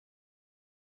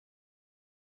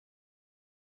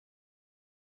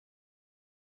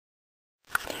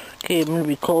Okay, I'm going to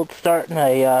be cold starting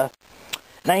a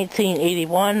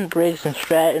 1981 Briggs and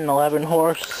Stratton 11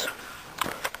 horse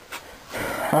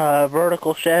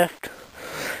vertical shaft.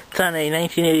 It's on a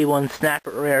 1981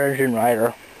 snapper rear engine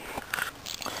rider.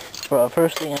 So the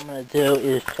first thing I'm going to do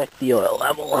is check the oil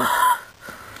level.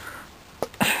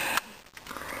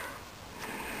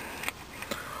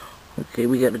 Okay,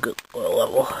 we got a good oil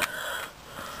level.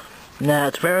 Now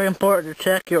it's very important to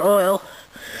check your oil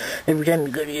every time you're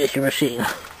going to use your machine.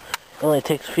 It only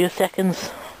takes a few seconds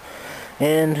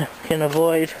and can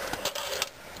avoid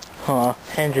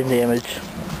engine damage.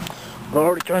 I've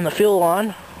already turned the fuel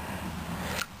on.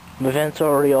 The vent's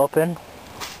already open.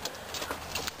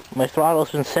 My throttle's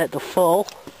been set to full.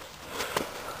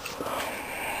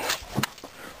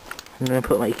 I'm going to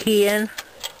put my key in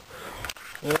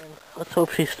and let's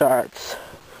hope she starts.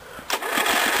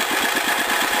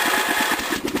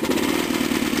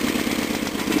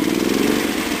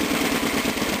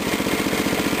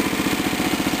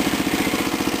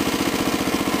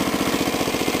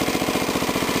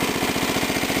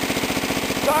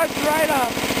 Starts right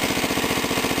up.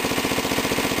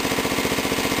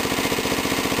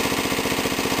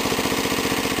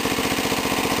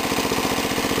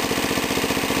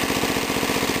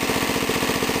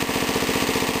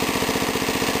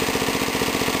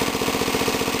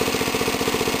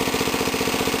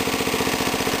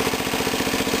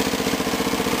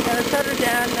 Gotta set her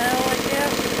down now, I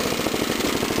guess.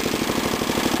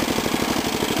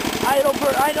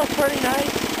 Idle's pretty nice.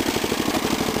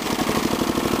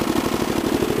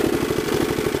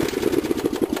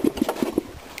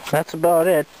 That's about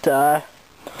it. I've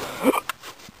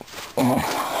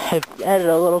added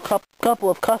a little couple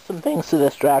of custom things to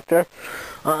this tractor.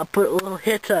 Put a little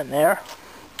hitch on there.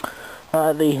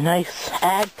 The nice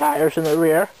ag tires in the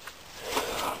rear.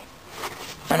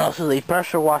 And also the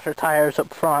pressure washer tires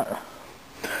up front.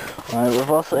 We've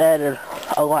also added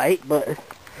a light, but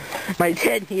my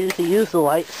dad needed to use the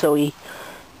light, so he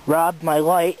robbed my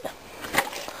light.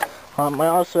 I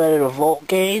also added a volt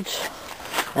gauge.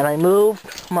 And I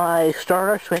moved my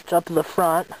starter switch up to the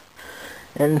front,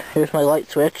 and here's my light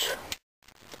switch.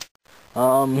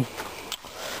 The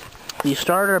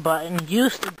starter button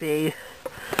used to be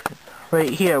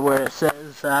right here where it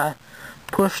says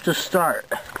push to start.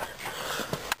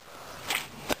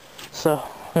 So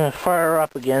I'm going to fire her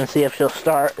up again, see if she'll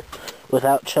start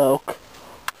without choke.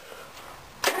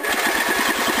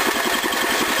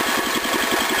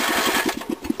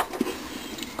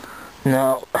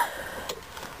 No.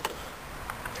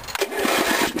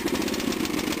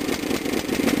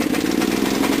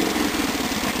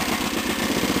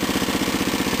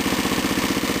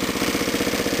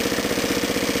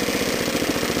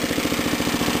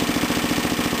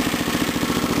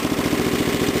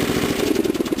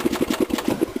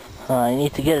 I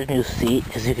need to get a new seat,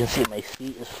 because you can see my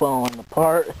seat is falling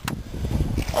apart.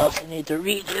 I also need to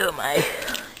redo my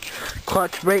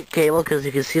clutch brake cable, because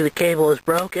you can see the cable is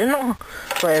broken,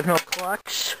 so I have no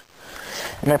clutch.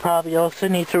 And I probably also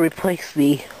need to replace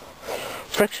the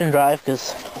friction drive,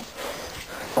 because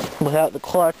without the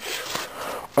clutch,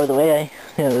 or the way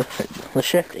the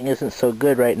shifting isn't so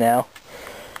good right now.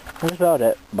 That's about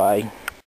it. Bye.